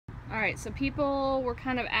Alright, so people were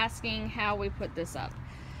kind of asking how we put this up.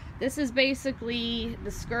 This is basically, the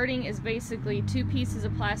skirting is basically two pieces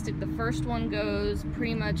of plastic. The first one goes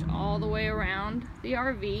pretty much all the way around the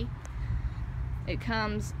RV. It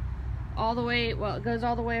comes all the way, well, it goes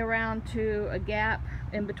all the way around to a gap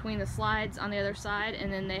in between the slides on the other side,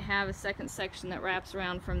 and then they have a second section that wraps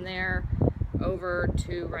around from there over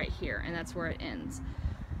to right here, and that's where it ends.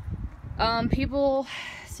 People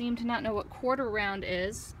seem to not know what quarter round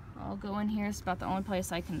is. I'll go in here. It's about the only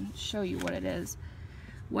place I can show you what it is.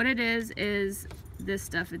 What it is this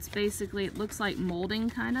stuff. It's basically, it looks like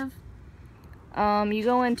molding kind of. You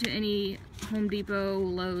go into any Home Depot,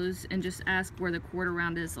 Lowe's, and just ask where the quarter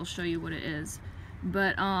round is. They'll show you what it is.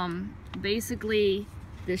 But basically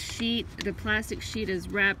the sheet, the plastic sheet is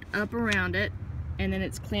wrapped up around it, and then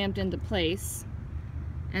it's clamped into place,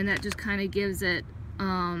 and that just kind of gives it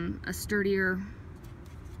a sturdier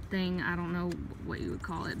thing. I don't know what you would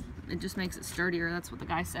call it. It just makes it sturdier. That's what the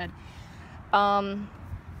guy said.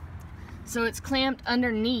 So it's clamped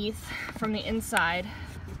underneath from the inside,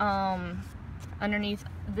 underneath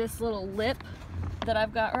this little lip that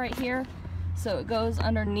I've got right here. So it goes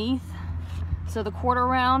underneath. So the quarter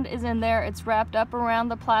round is in there. It's wrapped up around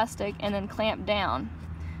the plastic and then clamped down.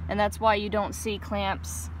 And that's why you don't see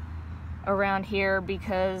clamps around here,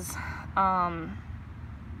 because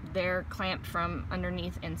they're clamped from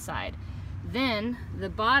underneath inside. Then the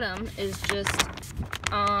bottom is just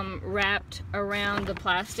wrapped around the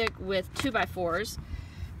plastic with 2x4s,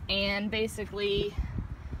 and basically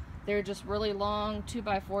they're just really long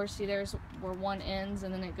 2x4s. See, there's where one ends,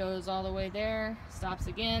 and then it goes all the way there, stops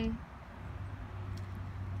again,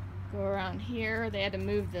 go around here. They had to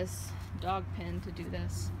move this dog pen to do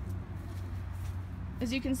this.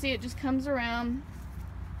 As you can see, it just comes around.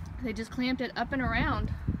 They just clamped it up and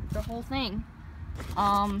around the whole thing.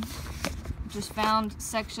 Just found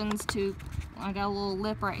sections to, I got a little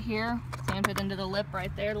lip right here, clamped it into the lip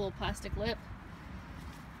right there, the little plastic lip.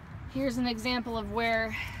 Here's an example of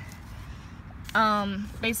where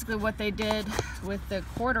basically what they did with the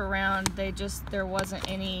quarter round, there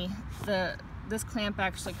wasn't any, this clamp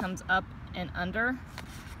actually comes up and under,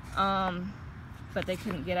 but they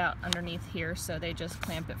couldn't get out underneath here, so they just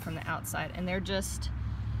clamped it from the outside. And they're just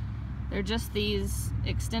these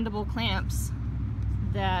extendable clamps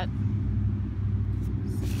that,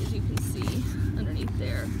 as you can see underneath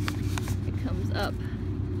there, it comes up,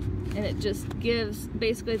 and it just gives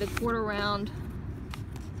basically the quarter round.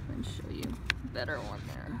 Let me show you a better one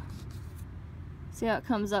there. See how it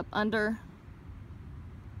comes up under?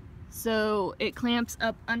 So it clamps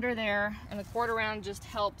up under there, and the quarter round just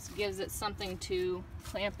helps, gives it something to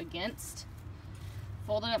clamp against.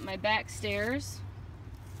 Folded up my back stairs,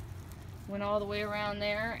 went all the way around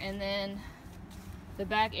there, and then the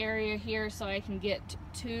back area here, so I can get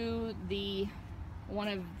to one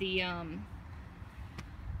of the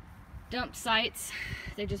dump sites.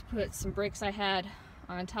 They just put some bricks I had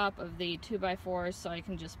on top of the 2x4s, so I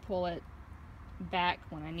can just pull it back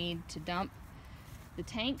when I need to dump the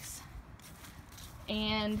tanks.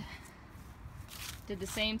 And did the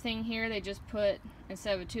same thing here. They just put,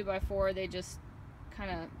 instead of a 2x4, they just kind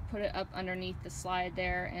of put it up underneath the slide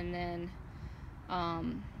there, and then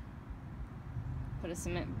put a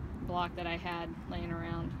cement block that I had laying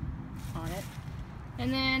around on it.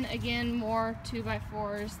 And then again, more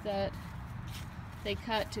 2x4s that they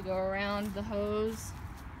cut to go around the hose,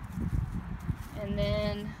 and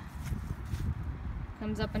then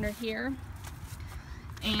comes up under here.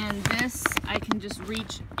 And this, I can just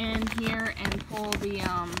reach in here and pull the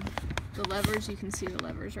levers. You can see the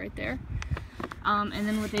levers right there. And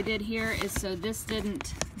then what they did here is, so this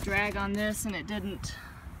didn't drag on this and it didn't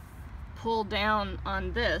pull down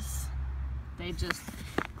on this, they just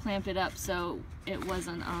clamped it up so it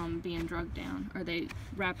wasn't being dragged down, or they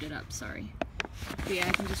wrapped it up, sorry. But yeah,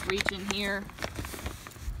 I can just reach in here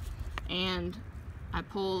and I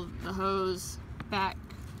pull the hose back,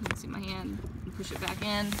 you can see my hand, and push it back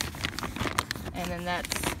in, and then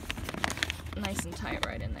that's nice and tight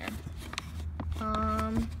right in there.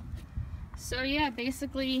 So yeah,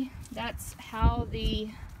 basically that's how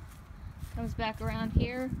comes back around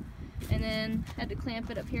here. And then had to clamp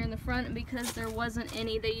it up here in the front, and because there wasn't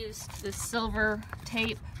any, they used the silver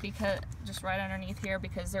tape because just right underneath here,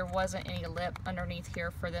 because there wasn't any lip underneath here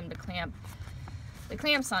for them to clamp the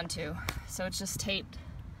clamps onto. So it's just taped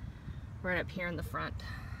right up here in the front.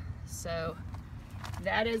 So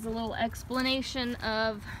that is a little explanation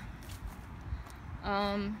of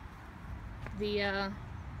how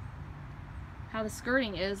the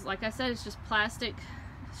skirting is. Like I said, it's just plastic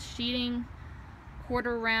sheeting,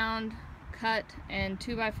 quarter round cut, and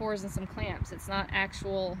 2x4s and some clamps. It's not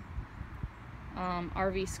actual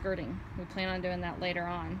RV skirting. We plan on doing that later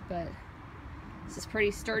on, but this is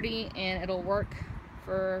pretty sturdy and it'll work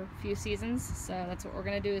for a few seasons, so that's what we're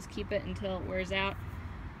gonna do, is keep it until it wears out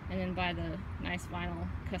and then buy the nice vinyl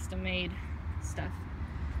custom made stuff.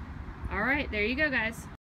 All right, there you go, guys.